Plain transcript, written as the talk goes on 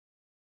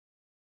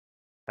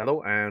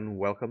Hello and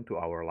welcome to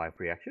our live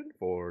reaction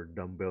for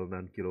Dumbbell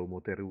Nan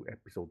Moteru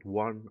episode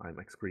 1. I'm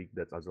X Creek,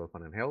 that's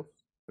Azalfan and Health.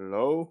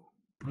 Hello.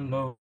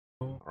 Hello.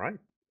 Alright.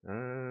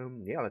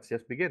 Let's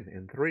just begin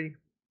in 3,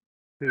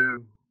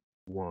 2,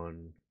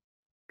 1,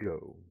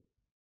 go.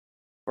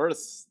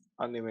 First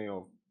anime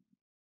of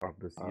Of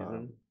the uh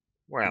season.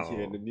 yeah,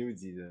 the Well, new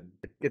season.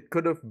 it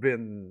could have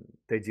been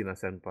Tejina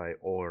Senpai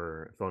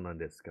or Sona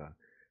Deska,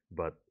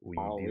 but we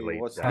Oh, we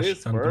delayed watched that.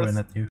 this Hashtag don't throw it first.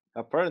 at you.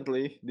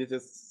 Apparently, this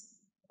is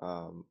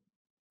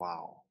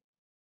wow.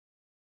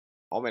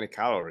 How many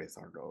calories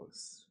are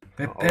those?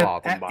 A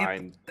lot.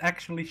 Combined. It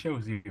actually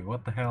shows you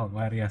what the hell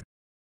various.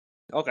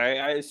 Okay,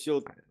 I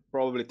should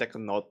probably take a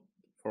note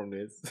from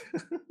this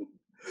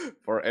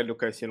for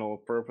educational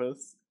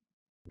purpose.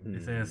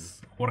 This Hmm,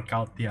 is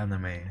workout the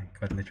anime,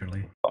 quite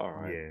literally. All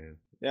right. yeah.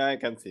 Yeah, I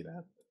can see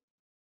that.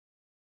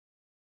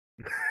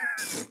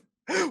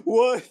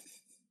 What?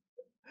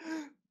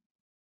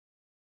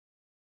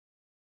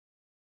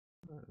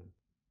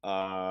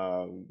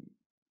 Um.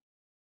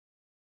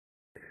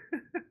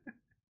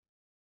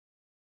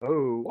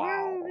 Oh,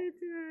 Wow. well,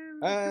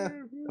 Uh,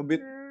 a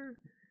bit a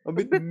a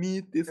bit bit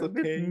meat is a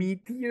bit okay.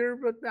 meatier,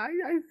 but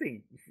I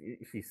think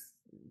she's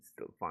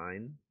still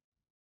fine.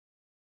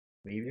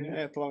 Maybe.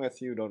 Yeah, as long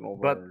as you don't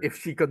But over. if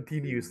she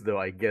continues, though,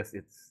 I guess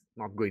it's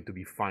not going to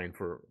be fine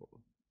for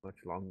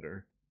much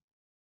longer.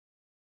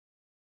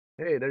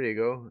 Hey, there you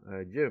go,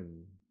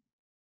 Jim.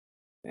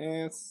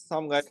 Yeah,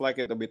 some guys like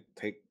it a bit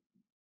thick.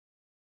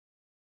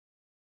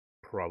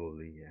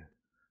 Probably, yeah.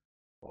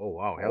 Oh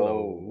wow, Oh,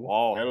 hello,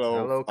 wow, hello,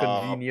 hello,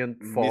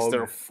 convenient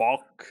Mr.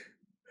 fog. Fog,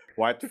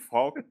 White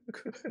Fog.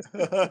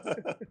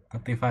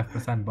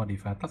 35% body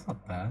fat. That's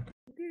not bad.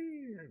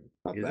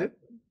 Not Is bad. it?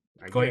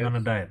 I Going on a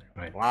guess. diet,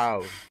 right?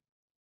 Wow,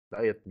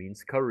 diet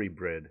means curry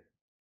bread.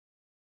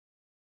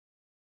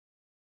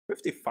 What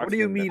 55 do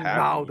you isn't that mean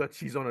now heavy. that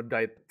she's on a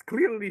diet?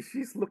 Clearly,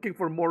 she's looking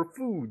for more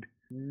food.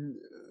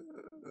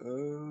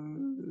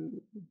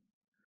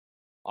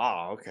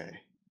 Okay.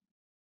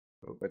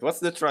 Wait, what's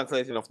the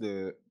translation of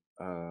the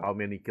How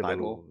many kilo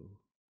title?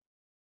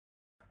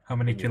 How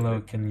many can you kilo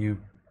lift? can you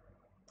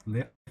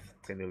lift?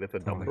 Can you lift a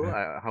Something like dumbbell?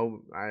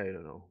 that. I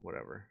don't know.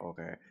 Whatever.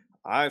 Okay.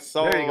 I There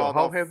saw a you go. lot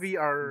How of heavy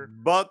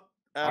butt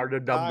are and the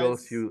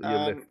dumbbells thighs you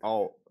and lift?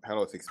 oh,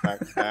 hello six pack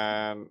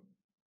and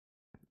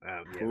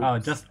Yeah. Oh,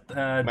 boobs,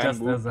 man just as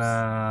boobs.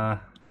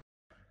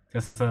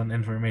 just an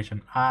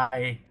information.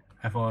 I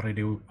have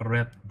already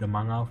read the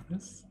manga of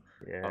this.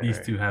 Yeah. These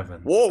Okay. two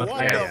haven't, Whoa, but I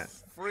what Yeah. the have.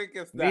 Yeah. freak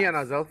is Me that? and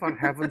Azelfan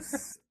haven't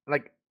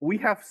like we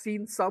have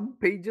seen some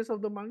pages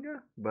of the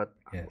manga, but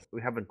Yes.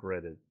 we haven't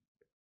read it.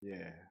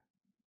 Yeah.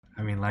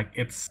 I mean, like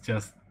it's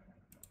just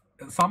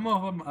some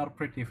of them are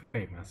pretty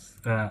famous,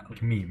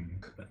 like meme.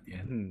 But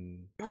yeah,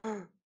 Hmm.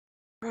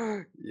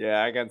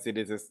 Yeah, I can see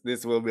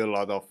this will be a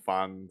lot of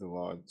fun to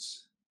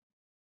watch.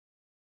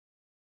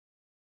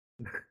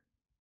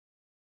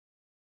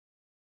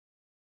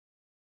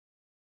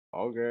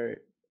 Okay.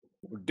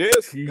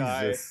 This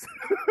guy, Jesus.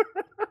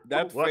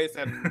 that what face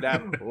and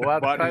that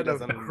what body kind of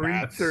doesn't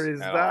match creature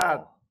is at that?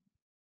 all.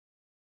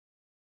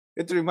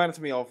 It reminds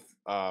me of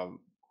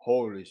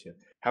holy shit.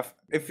 Have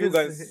if you His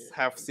guys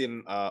have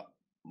seen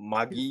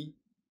Magi,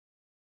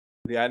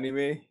 the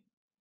anime,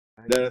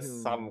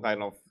 there's some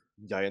kind of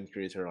giant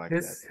creature like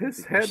that,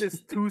 his head basically.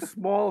 is too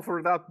small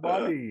for that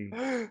body.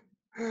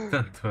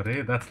 don't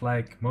worry, that's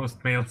like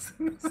most males.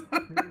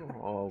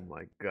 Oh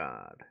my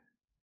god.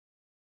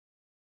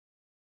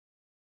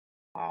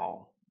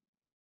 Wow.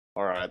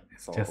 All right.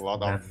 It's So a just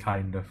lot of that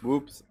kind of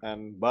boobs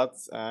and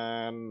butts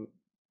and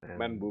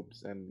man And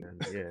boobs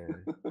and yeah.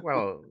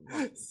 Well,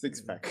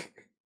 six pack.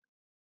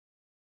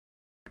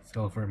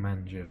 silver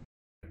man Jim.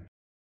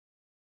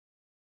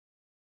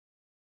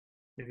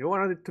 if you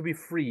wanted it to be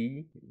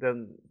free,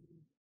 then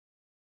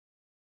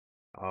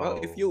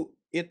Well, if oh you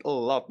eat a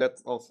lot, that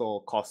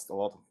also costs a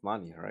lot of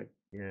money, right?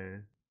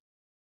 yeah.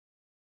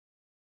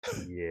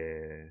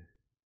 Yeah.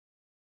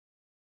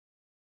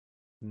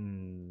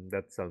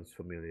 That sounds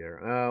familiar.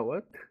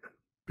 What?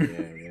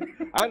 Yeah, yeah.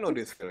 I know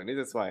this feeling.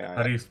 This is why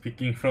Are you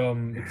speaking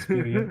from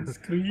experience,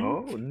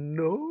 Oh Creek?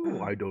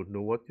 no, I don't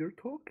know what you're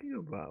talking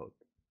about.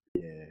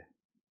 yeah.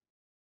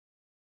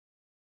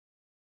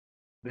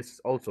 This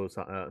also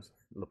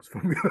looks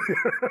familiar.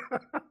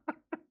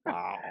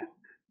 Wow.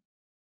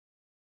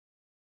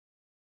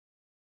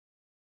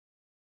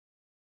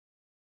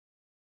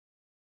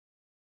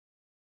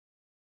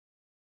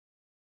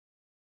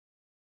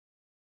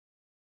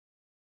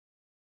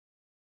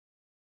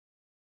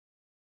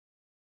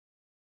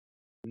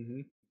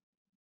 Mm-hmm.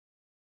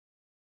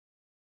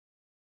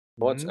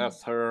 Watch Hmm.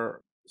 as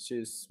her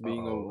she's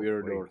being a Uh-oh,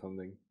 weirdo wait. or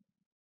something.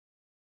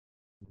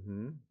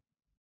 Hmm.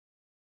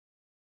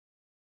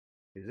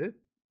 Is it?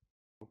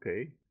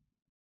 Okay.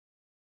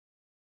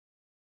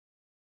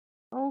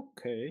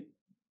 Okay.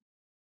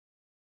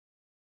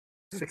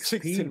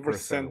 16%.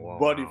 16%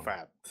 body Wow.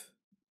 fat.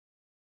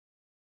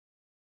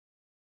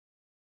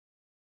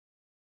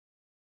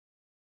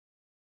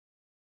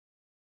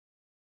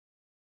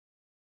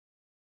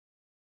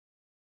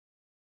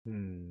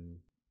 Hmm.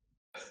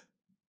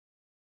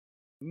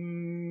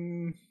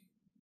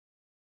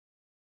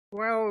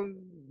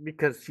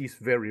 because she's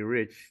very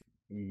rich,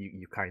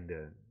 you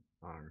kinda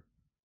are.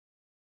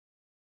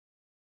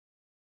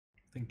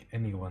 I think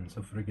anyone's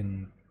a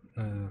friggin'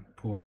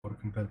 poor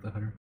compared to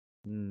her.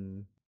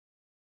 Hmm.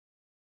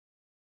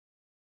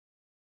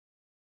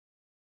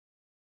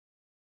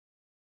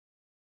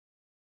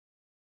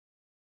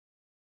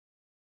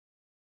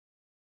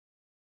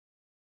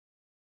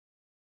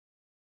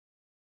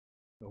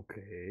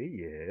 Okay,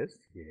 yes,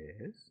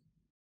 yes.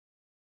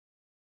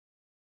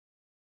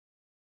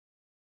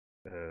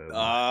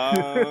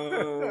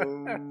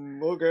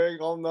 Okay,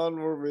 calm down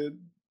for a bit.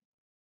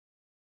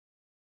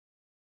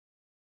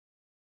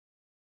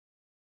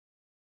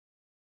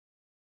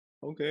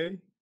 Okay.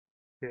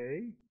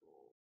 Okay.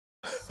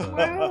 So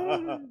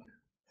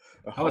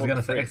Well, I was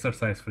gonna say freak.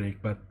 exercise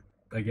freak, but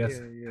I guess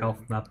yeah.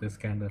 health nut is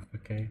kind of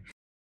okay.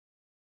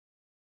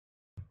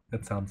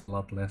 That sounds a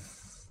lot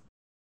less.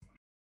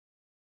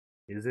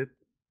 Is it?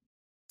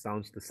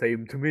 Sounds the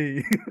same to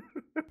me.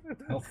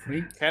 Health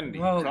freak? Candy,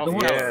 Well, the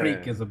word self-color.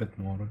 freak Yeah. is a bit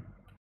more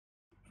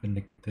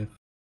vindictive.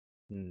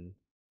 Hmm.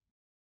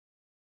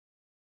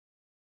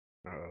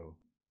 Uh-oh.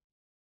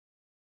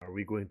 Are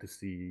we going to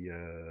see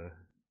Are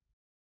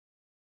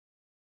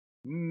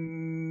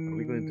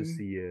we going to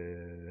see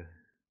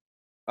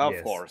Of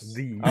yes, course.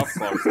 these. Of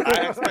course.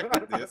 I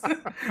expected this.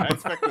 I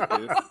expected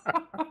this.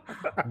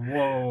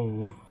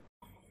 Whoa.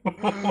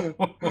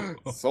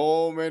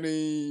 So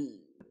many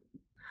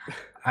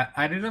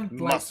I didn't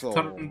like muscle.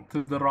 turn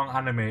to the wrong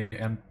anime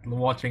and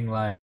watching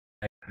like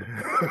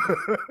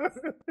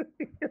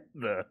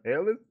the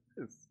hell is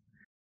this?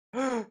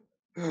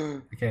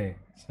 okay,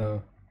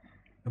 so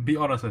be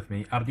honest with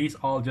me. Are these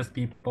all just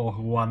people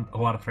who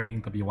are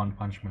training to be One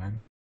Punch Man?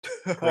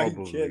 I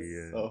Probably, guess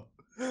yeah. so.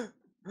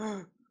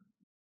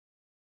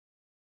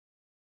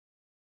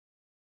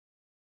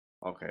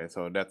 Okay,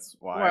 so that's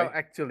why. Well,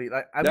 actually,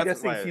 I'm That's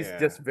guessing why, she's yeah.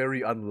 just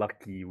very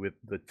unlucky with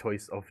the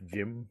choice of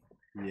gym.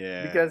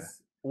 Yeah.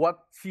 Because what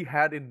she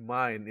had in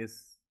mind is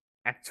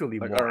actually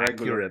Like more a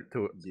regular accurate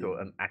to gym.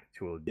 an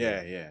actual gym.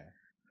 Yeah, yeah.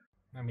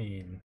 I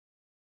mean,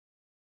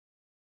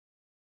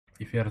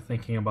 if you're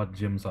thinking about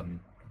gyms on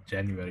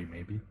January,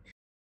 maybe.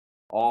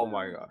 Oh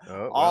my god.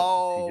 Well,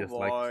 Oh she just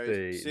boy.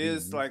 likes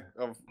She's these. like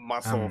a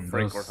muscle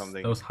freak or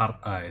something. Those hard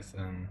eyes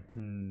and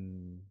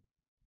Hmm.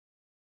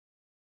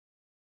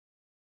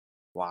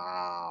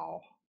 Wow.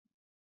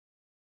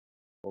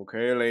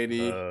 Okay,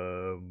 lady.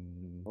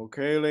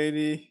 Okay,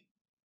 lady.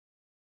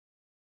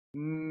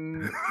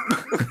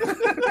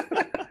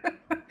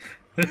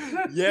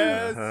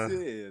 Yes, Uh-huh.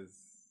 it is.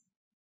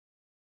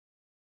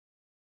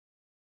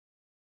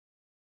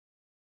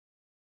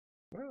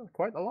 Well,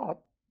 quite a lot.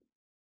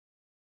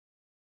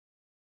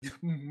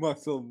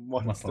 Muscle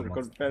monster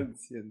monster.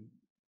 convention.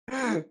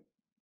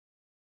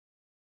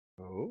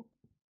 Oh.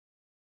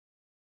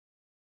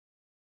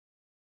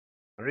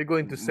 Are you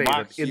going to say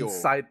that Machio.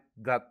 inside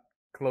that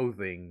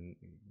clothing?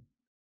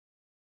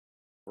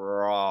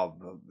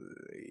 Probably.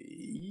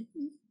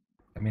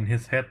 I mean,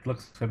 his head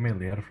looks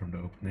familiar from the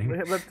opening.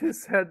 But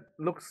his head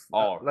looks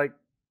like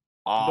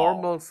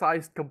normal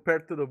sized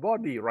compared to the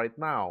body right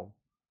now.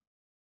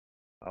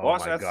 Oh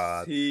Watch my as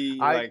god. he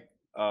I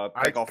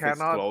take off his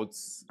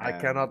clothes. I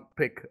cannot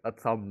pick a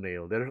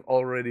thumbnail. There's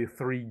already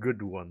 3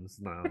 good ones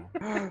now.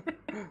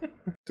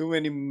 Too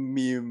many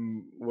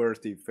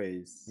meme-worthy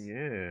face.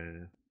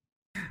 Yeah.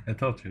 I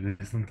told you,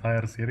 this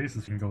entire series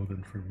is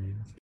golden for me.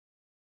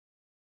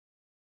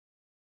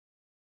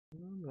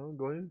 No,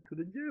 going to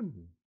the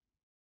gym.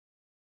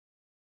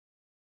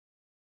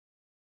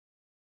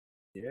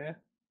 Yeah.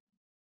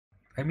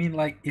 I mean,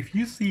 like, if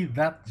you see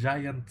that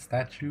giant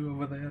statue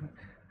over there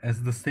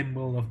as the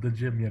symbol of the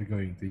gym you're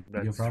going to,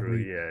 That's you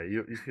probably... true, yeah.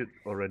 You should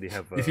already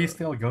have a If you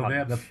still go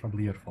there, that's hunch.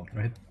 probably your fault,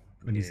 right?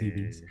 When you see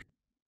these.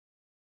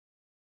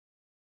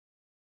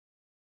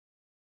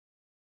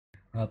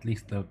 Well, at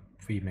least the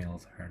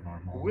females are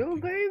normal. Will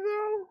looking. they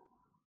though?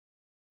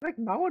 Like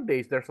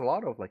nowadays, there's a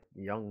lot of like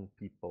young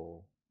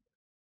people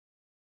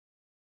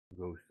who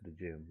goes to the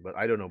gym, but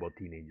I don't know about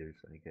teenagers.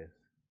 I guess.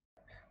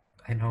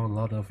 I know a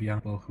lot of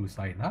young people who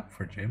sign up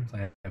for gyms.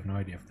 I have no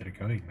idea if they're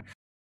going.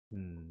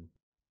 Hmm.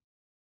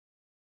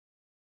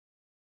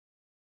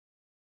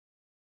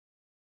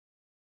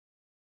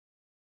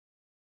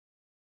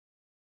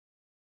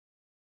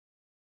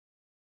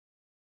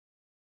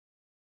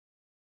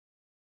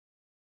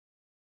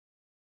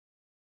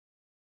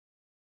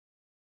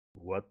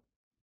 What?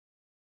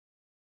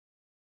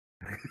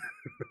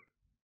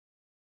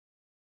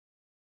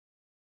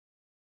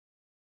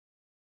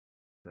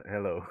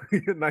 Hello,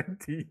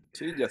 90.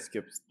 She just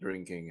keeps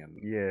drinking and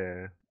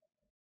Yeah.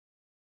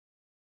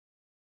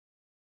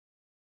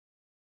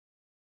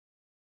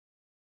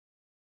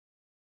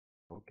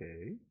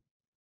 Okay.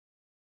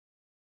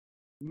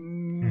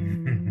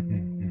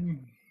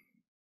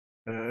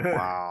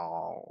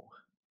 wow.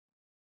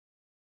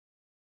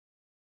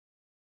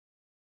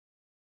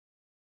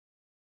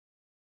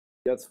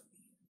 That's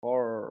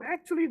for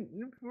Actually,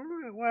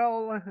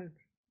 well,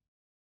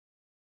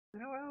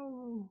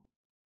 well,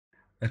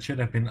 That should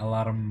have been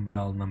alarm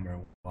bell number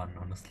 1,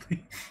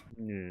 honestly.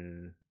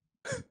 yeah.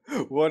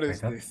 What Wait,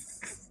 is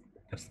this?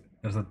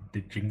 there's a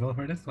jingle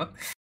for this? What?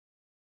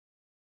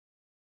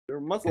 Your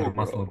muscle, Your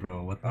bro. muscle,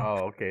 bro. What?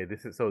 Oh, okay.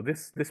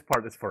 This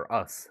part is for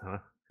us, huh?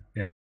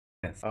 Yeah.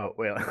 Yes. Oh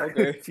well.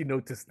 Okay. She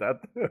noticed that.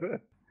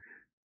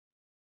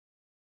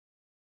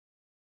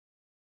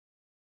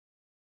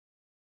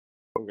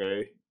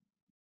 Okay.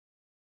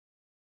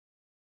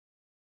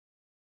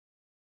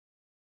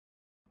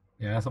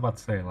 Yeah, I was about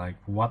to say, like,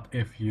 what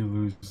if you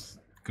lose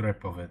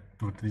grip of it?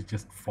 Would it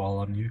just fall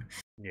on you?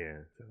 Yeah,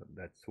 so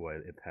that's why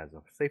it has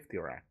a safety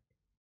rack.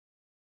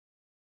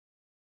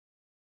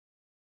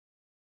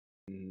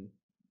 Mhm.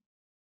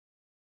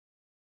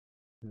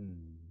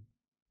 Hmm.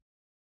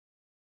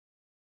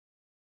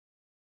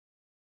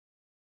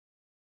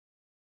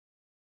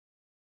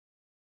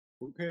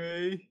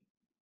 Okay.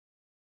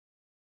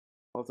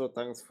 Also,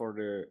 thanks for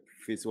the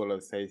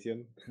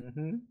visualization.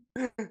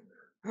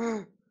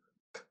 Mm-hmm.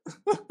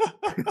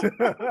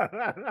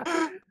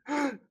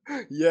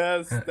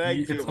 Yes,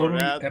 thank you It's for only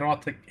that.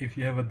 erotic if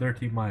you have a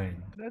dirty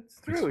mind. That's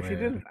I true. She swear.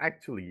 didn't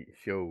actually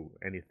show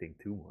anything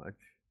too much.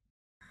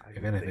 I If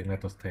would anything, think.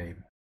 that was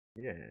tame.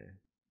 Yeah.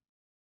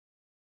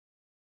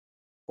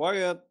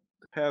 Quiet,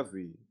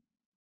 heavy.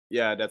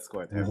 Yeah, that's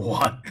quite heavy.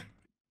 What?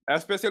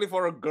 Especially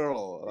for a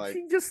girl. Like,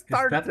 She just Is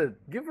that- started.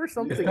 Give her Is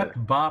something.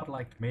 that bar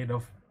like made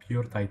of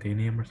pure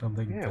titanium or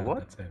something? Yeah, God, what?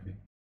 that's heavy.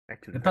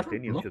 Actually, It doesn't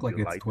titanium look should like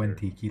be it's lighter.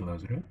 20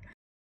 kilos, right?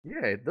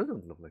 Yeah, it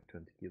doesn't look like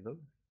 20 kilos.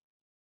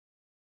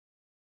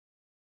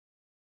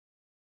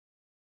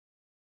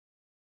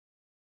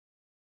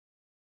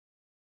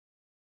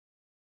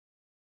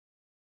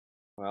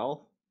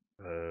 well,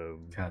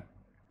 God.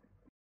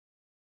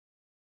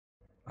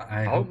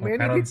 I How hope my many did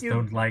parents you-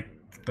 don't like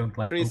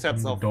 3 sets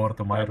open the of door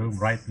to my room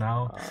pants. right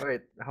now.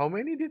 wait, how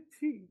many did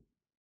she?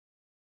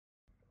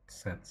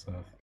 Sets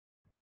of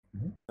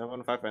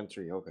 7, 5, and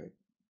 3. Okay.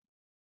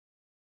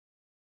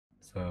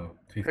 so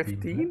 15.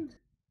 15?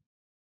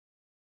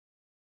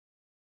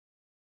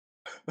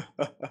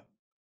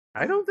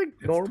 I don't think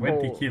It's normal.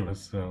 20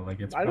 kilos, so like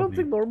it's I don't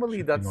think normally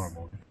should be that's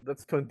normal.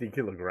 that's 20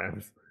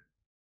 kilograms.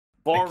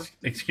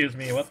 Excuse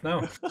me, what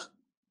now?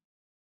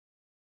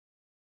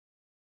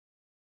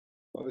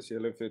 Oh, she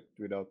left it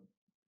without.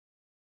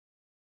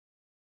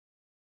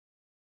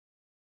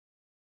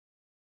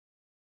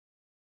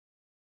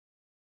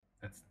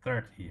 That's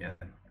 30, yeah.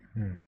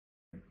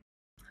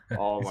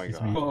 Oh my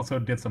Excuse me, you God. also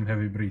did some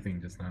heavy breathing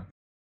just now.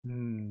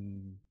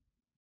 Hmm.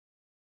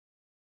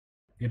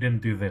 You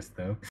didn't do this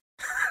though.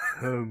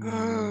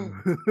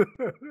 Um.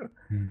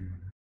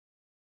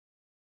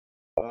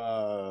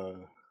 uh,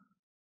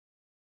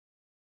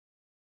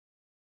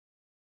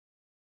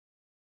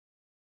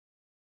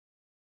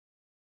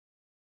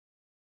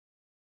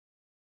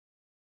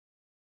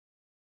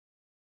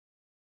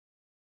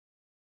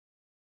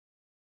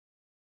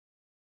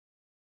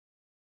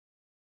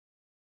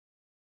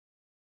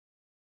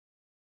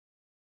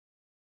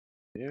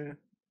 Yeah.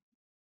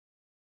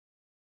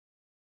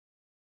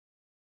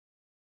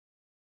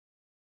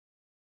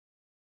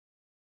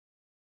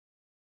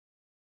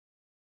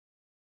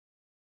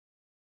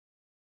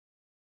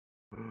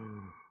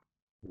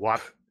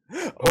 What?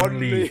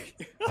 Only only.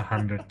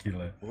 100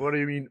 kilo. What do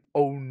you mean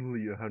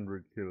only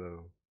 100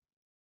 kilo?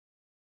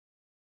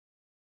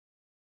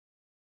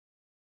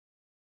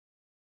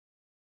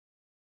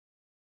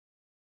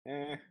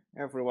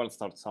 Everyone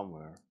starts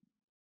somewhere.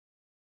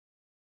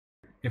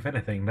 If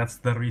anything, that's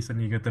the reason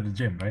you go to the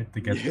gym, right? To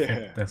get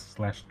Yeah. fit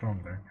slash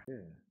stronger.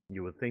 Yeah.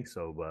 You would think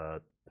so,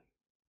 but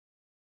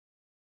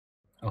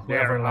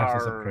Whoever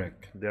laughs is a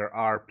prick. there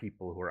are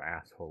people who are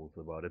assholes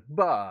about it,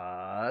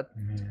 but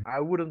Yeah. I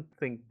wouldn't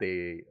think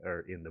they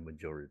are in the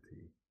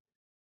majority.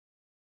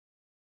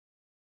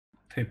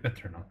 They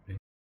better not be.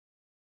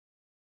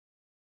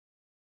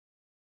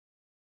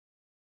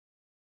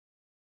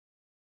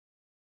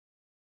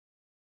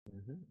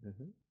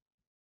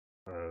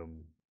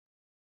 Um.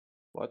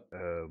 What?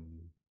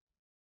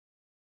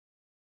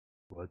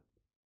 What?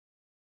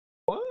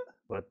 What?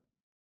 What?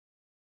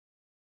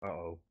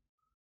 Uh-oh.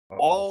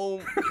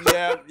 Oh,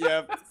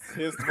 yep.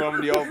 He's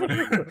from the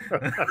opening.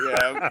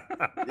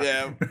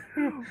 Yep.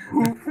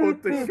 Who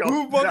photoshopped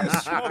Who that?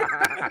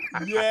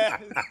 photoshopped?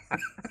 Yes.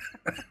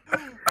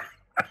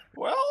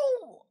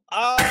 Well,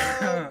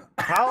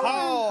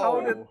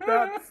 How did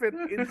that fit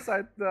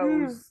inside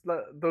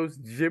those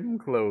gym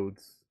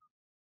clothes?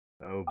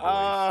 Oh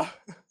boy.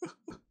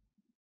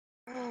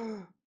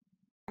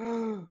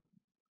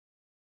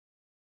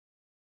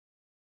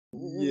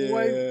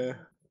 Why Yeah.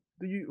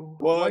 do you?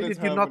 Why What is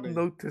did you not happening?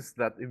 notice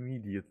that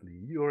immediately?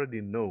 You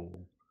already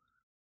know.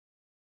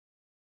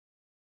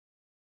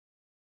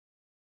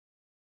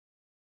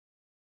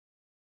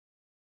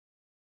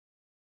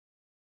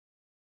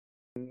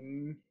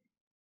 Mm,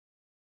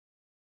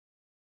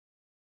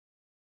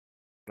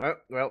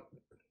 Well,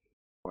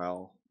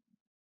 well,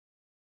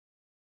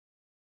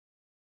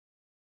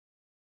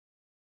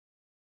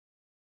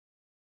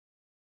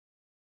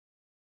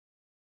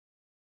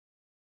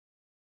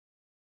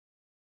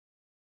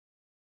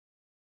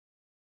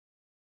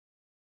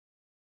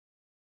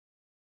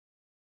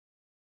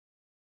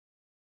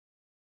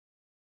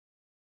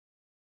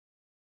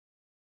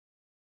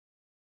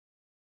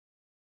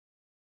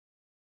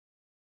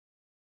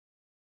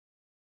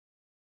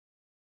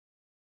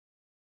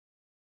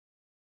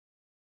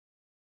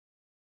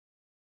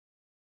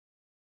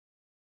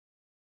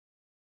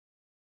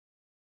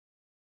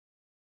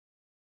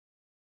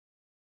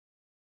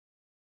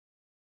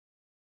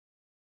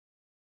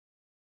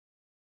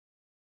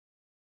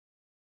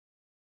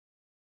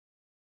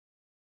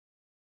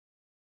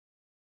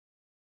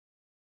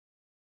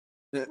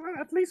 Well,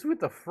 at least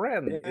with a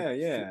friend,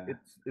 Yeah.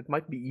 it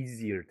might be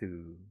easier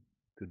to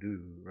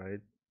do, right?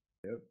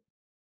 Yep.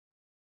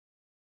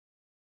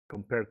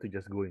 Compared to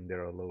just going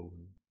there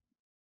alone.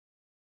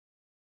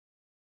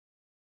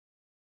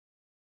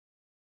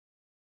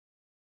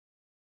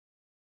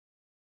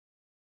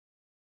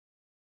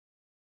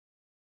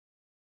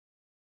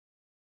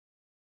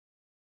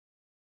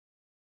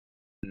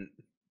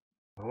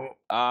 Oh,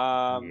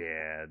 Um.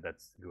 yeah,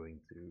 that's going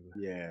to.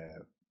 Yeah.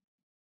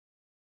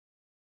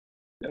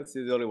 That's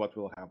usually what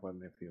will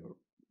happen if you're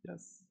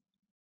just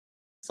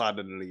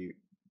suddenly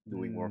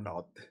doing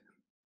workout.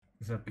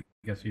 Is that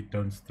because you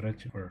don't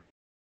stretch or?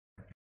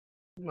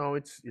 No,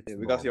 it's Yeah,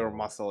 because your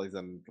normal. muscle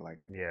isn't like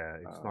Yeah,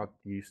 it's not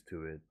used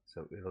to it,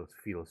 so it'll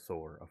feel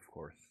sore, of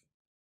course.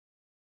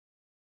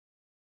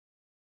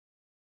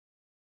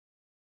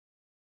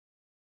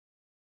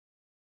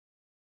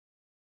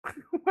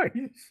 Why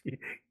is she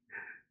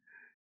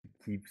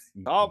keeps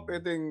stop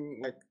eating eating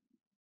like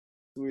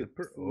sweet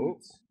Oh.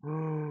 foods.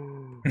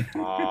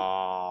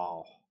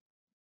 Oh.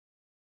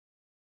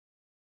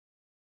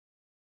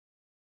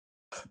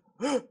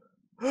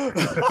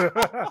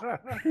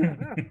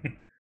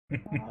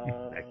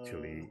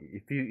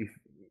 Actually,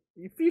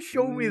 if you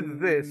show me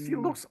this, she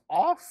looks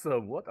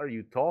awesome. What are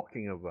you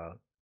talking about?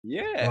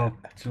 Yeah. Well,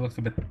 she looks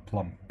a bit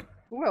plump.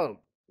 Well,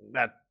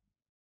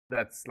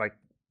 that's like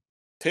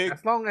Thick.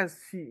 as long as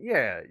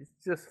it's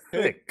just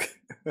thick.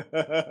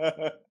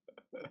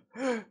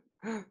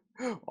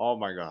 Oh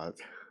my god.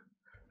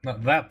 No,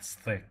 that's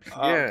thick.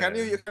 Yeah. Can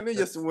you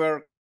just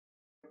wear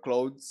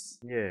clothes?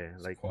 Yeah,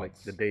 like the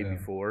Squats, day yeah.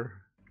 before.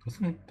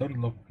 Don't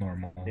look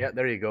normal. Yeah,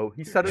 there you go.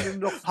 He suddenly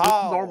looks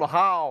How? normal.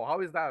 How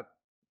is that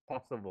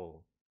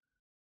possible?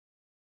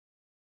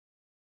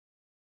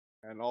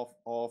 And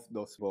all of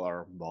those people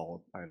are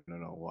bald. I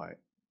don't know why.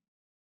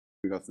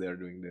 Because they're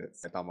doing the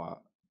Saitama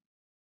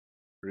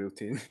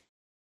routine.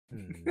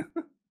 Hmm.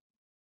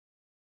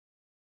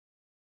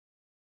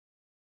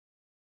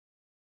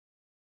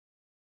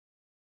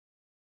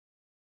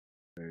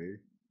 Okay.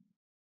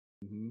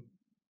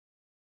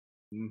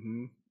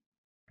 Mm-hmm.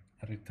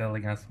 Are you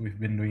telling us we've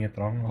been doing it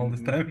wrong all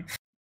this time?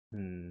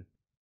 Hmm.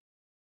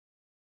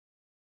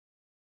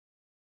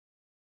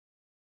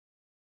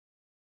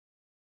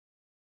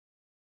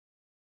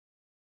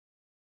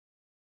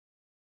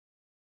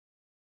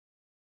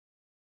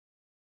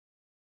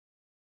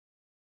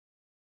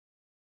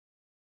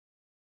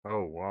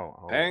 Oh wow.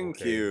 Oh,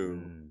 Thank okay.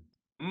 you.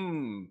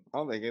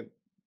 I'll take it.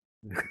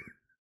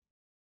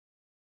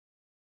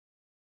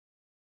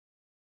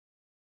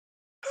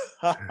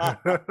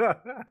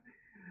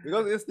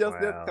 Because it's just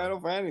that kind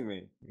of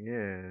anime.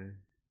 Yeah.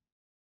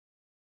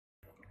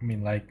 I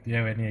mean, like, do you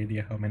have any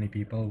idea how many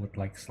people would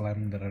like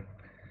slam their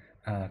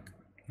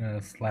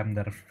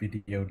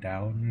video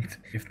down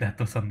if that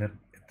was on the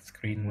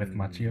screen with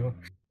Machio?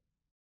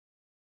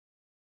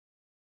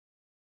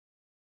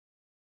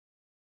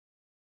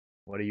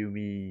 What do you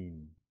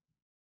mean?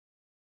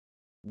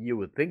 You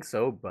would think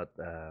so, but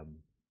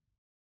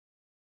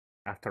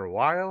after a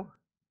while,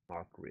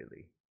 not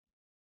really.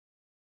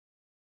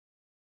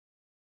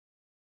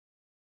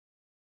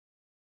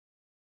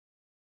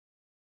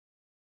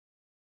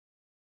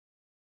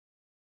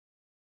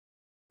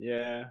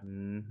 Yeah.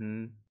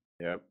 Mm-hmm.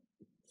 Yep.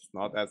 It's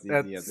not as easy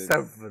That's as it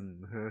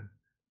 7. Huh?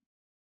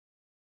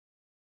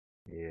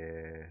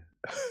 Yeah.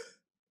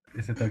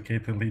 Is it okay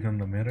to lean on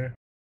the mirror?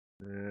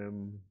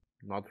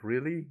 Not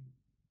really.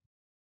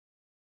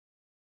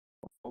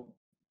 Oh.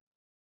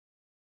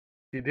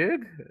 She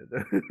did.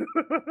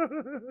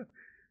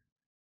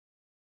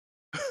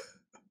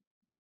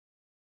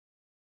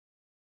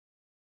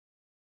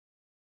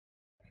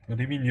 What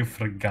do you mean you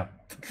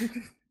forgot?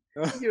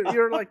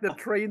 You're like the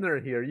trainer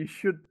here. You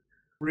should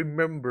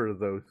remember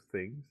those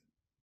things.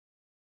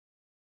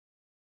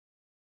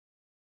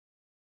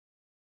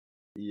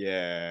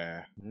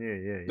 Yeah.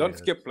 Yeah. Don't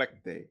skip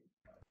leg day.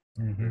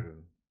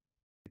 True.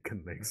 It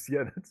connects.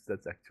 Yeah,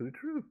 that's actually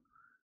true.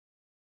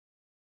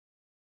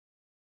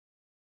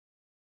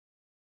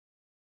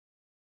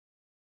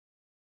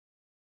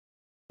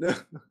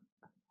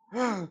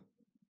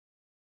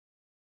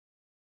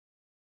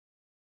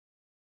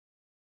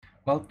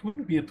 Well, it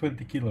wouldn't be a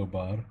 20 kilo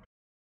bar.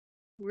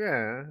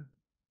 Yeah.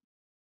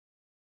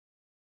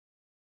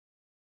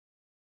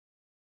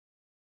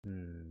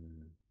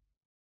 Hmm.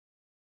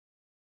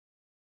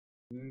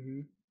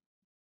 Mm-hmm.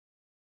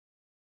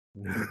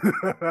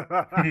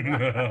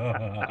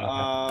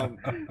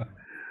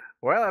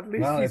 Well, at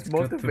least Well, he's it's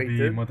good to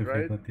be motivated,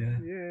 right? motivated,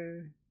 yeah.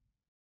 Yeah.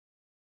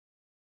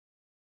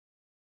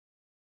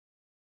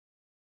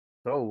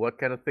 So, what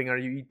kind of thing are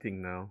you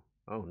eating now?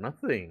 Oh,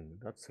 nothing.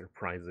 That's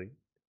surprising.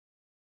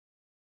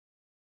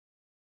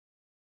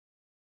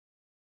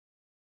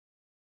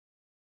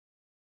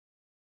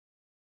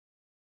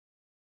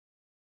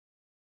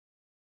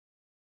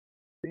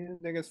 Yeah,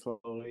 take it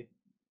slowly.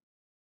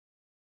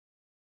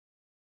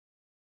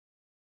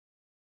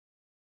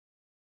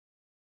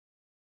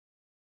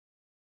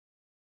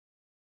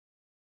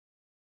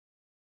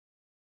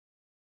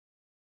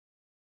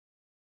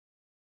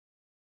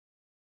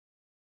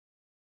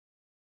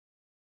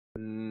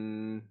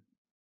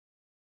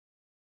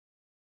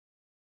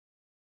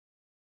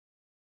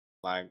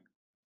 Like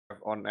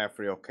on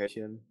every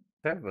occasion.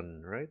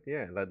 7, right?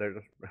 Yeah, like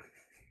there's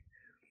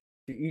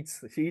she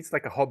eats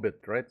like a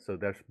hobbit, right? So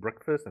there's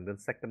breakfast and then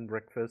second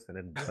breakfast and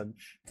then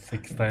brunch.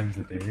 6 times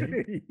a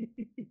day.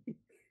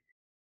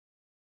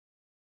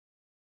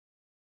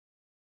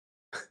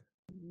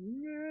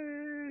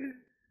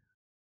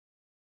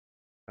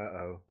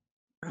 Uh-oh.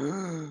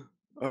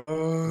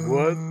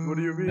 What? What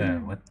do you mean? Yeah,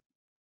 what?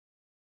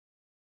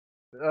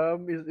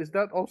 Is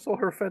that also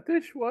her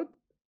fetish? What?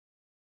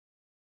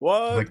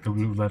 What? Like the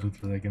blue-blooded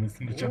protagonist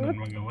in the shonen What?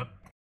 manga, what?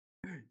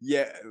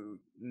 Yeah.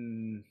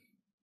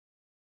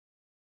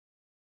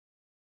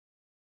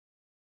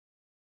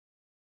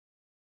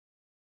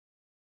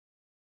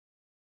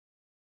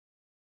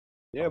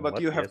 Yeah, but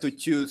Somewhat, you have to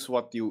yes. choose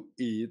what you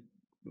eat.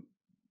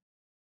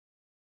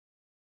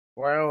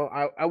 Well,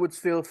 I would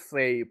still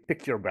say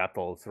pick your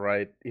battles,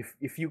 right?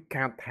 If you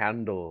can't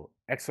handle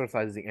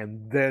exercising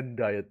and then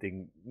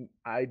dieting,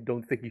 I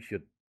don't think you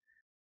should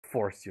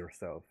force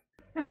yourself.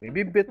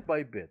 Maybe bit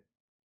by bit.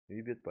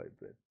 Maybe bit by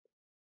bit.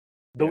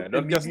 Yeah, Don't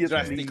don't just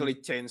drastically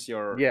immediately. change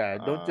your Yeah,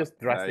 don't just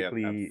diet at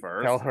drastically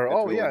first. tell her, It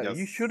 "Oh will yeah, just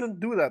you shouldn't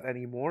do that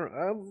anymore."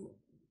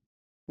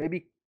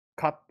 Maybe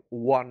cut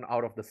 1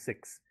 out of the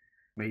 6,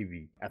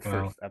 maybe at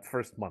Well-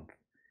 first month,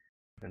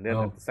 and then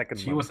Well, at the second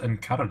she month. was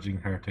encouraging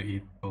her to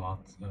eat a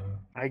lot, so...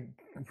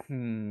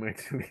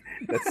 Actually,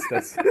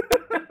 that's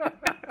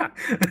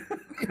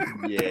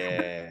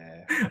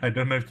Yeah. I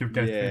don't know if you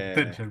guys paid Yeah.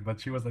 attention, but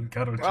she was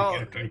encouraging Well,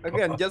 her to eat a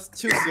again, lot. just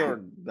choose your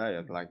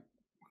diet. Like,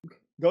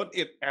 don't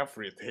eat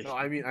everything. No,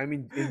 I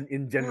mean,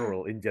 in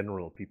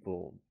general,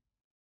 people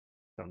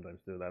sometimes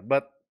do that,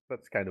 but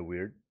that's kind of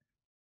weird.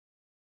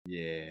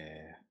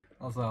 Yeah.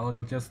 Also, I'll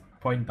just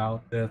point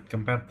out that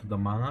compared to the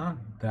manga,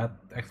 that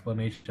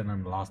explanation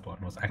and the last one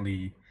was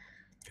actually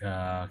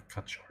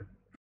cut short.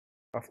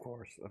 Of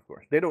course,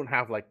 they don't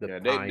have like the Yeah,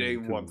 time they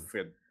to, won't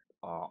fit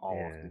all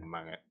of the Yeah.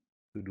 manga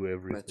to do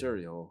everything.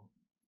 material.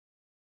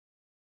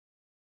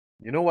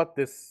 You know what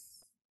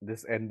this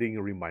ending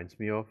reminds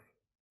me of?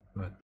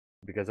 But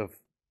Because of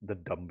the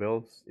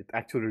dumbbells, it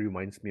actually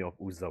reminds me of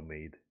Uza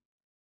Maid.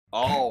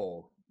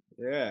 Oh,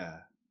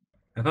 yeah.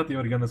 I thought you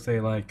were gonna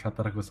say like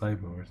Kataraku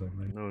Saibo or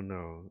something.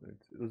 No,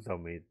 it's Uza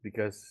Maid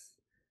because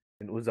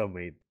in Uza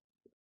Maid,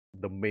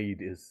 the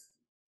maid is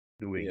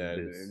doing Yeah,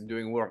 this.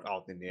 doing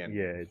workout in the end.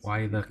 Yeah,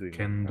 Why the it's doing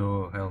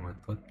kendo helmet?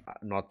 What?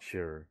 I'm not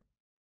sure.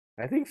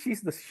 I think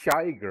she's the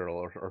shy girl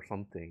or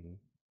something.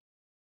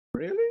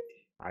 Really?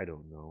 I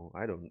don't know.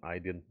 I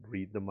didn't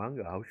read the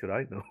manga. How should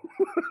I know?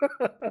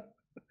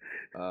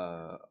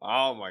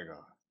 Oh my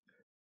god.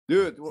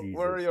 Dude,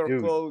 where are Jesus, your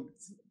dude.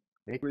 clothes?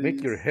 Make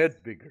your Please.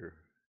 head bigger.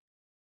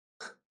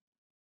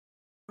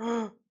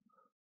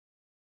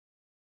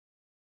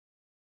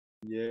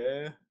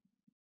 Yeah.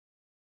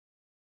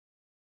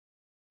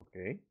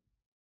 Okay.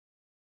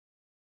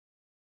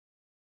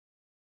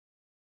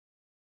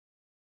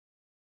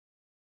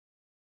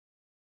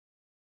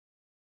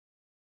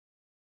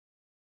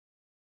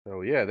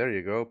 So yeah, there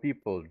you go.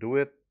 People, do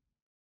it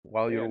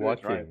while Yeah, you're do it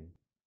right. watching.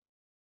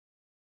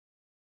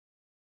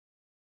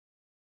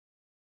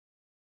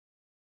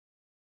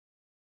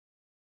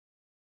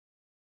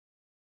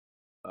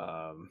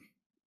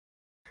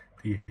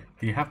 Do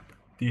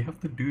you have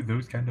to do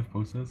those kind of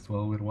poses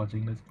while we're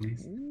watching this,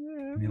 please?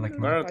 Yeah, Can you like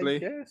Apparently. I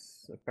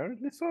guess.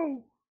 Apparently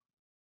so.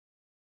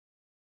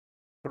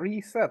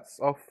 3 sets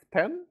of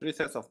 10? 3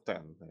 sets of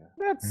 10. Yeah.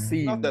 That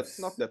seems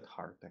Not that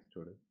hard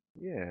actually.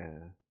 Yeah.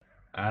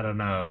 I don't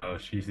know.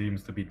 She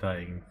seems to be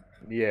dying.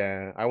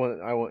 Yeah. I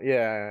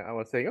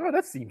was saying, oh,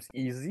 that seems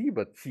easy,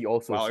 but she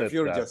also Well, said if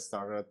you that. just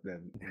started,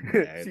 then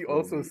yeah, She it will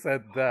also be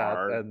said that,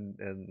 hard.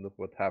 and look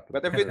what happened.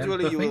 But And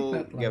eventually to you think will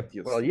that, like- get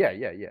used. Well, to yeah.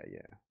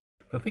 it.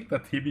 I think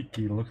that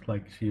Hibiki looked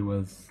like she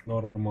was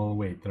normal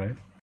weight, right?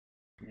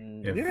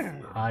 If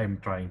Yeah. I'm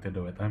trying to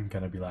do it, I'm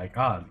gonna be like,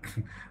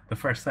 the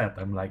first set,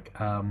 I'm like,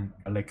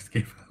 my legs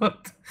gave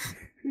out.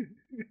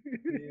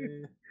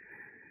 Yeah.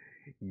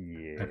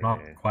 Yeah.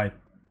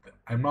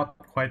 I'm not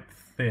quite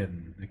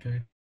thin,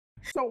 okay?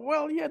 So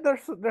well, yeah.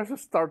 There's a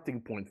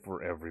starting point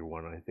for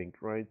everyone, I think,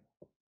 right?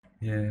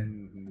 Yeah.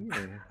 Mhm.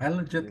 Yeah. I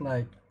legit Yeah.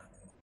 like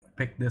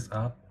pick this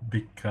up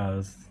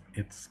because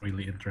it's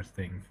really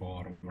interesting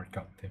for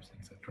workout tips,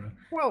 etc.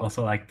 Well,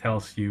 Also, like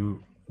tells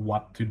you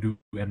what to do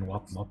and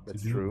what not to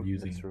that's do true.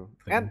 using That's true.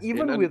 things. And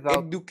even In an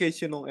without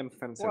educational and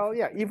fancy. Well,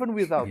 yeah, even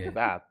without Yeah.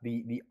 that,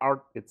 the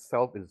art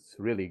itself is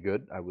really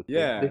good. I would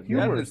Yeah, think the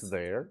humor is that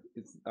there.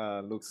 It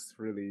looks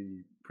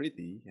really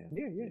pretty. And,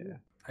 Yeah.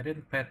 I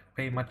didn't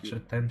pay much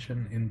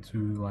attention into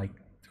like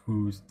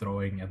who's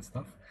throwing and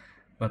stuff,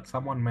 but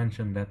someone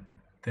mentioned that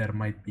there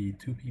might be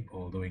 2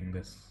 people doing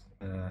this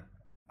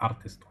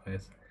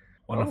artist-wise.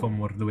 One of Oh. them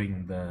were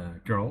doing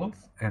the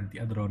girls, and the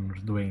other one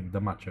was doing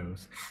the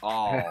machos.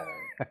 Oh.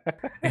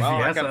 If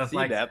Well, I yes, can was see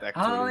like, that oh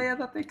actually. yeah,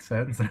 that makes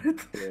sense,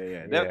 right?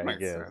 Yeah, I that makes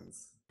guess. sense.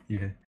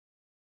 Yeah,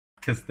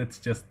 because that's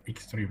just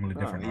extremely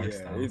different art Yeah,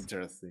 styles.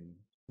 interesting.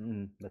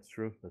 That's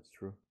true.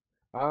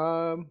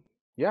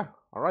 Yeah.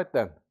 All right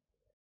then.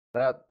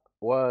 That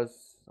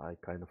was, I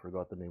kind of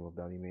forgot the name of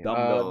the anime.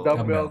 Dumbbell. Dumbbell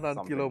Dumbbell. Nan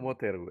Something.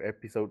 Moteru,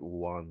 episode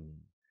 1.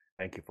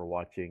 Thank you for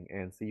watching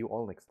and see you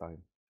all next time.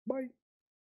 Bye.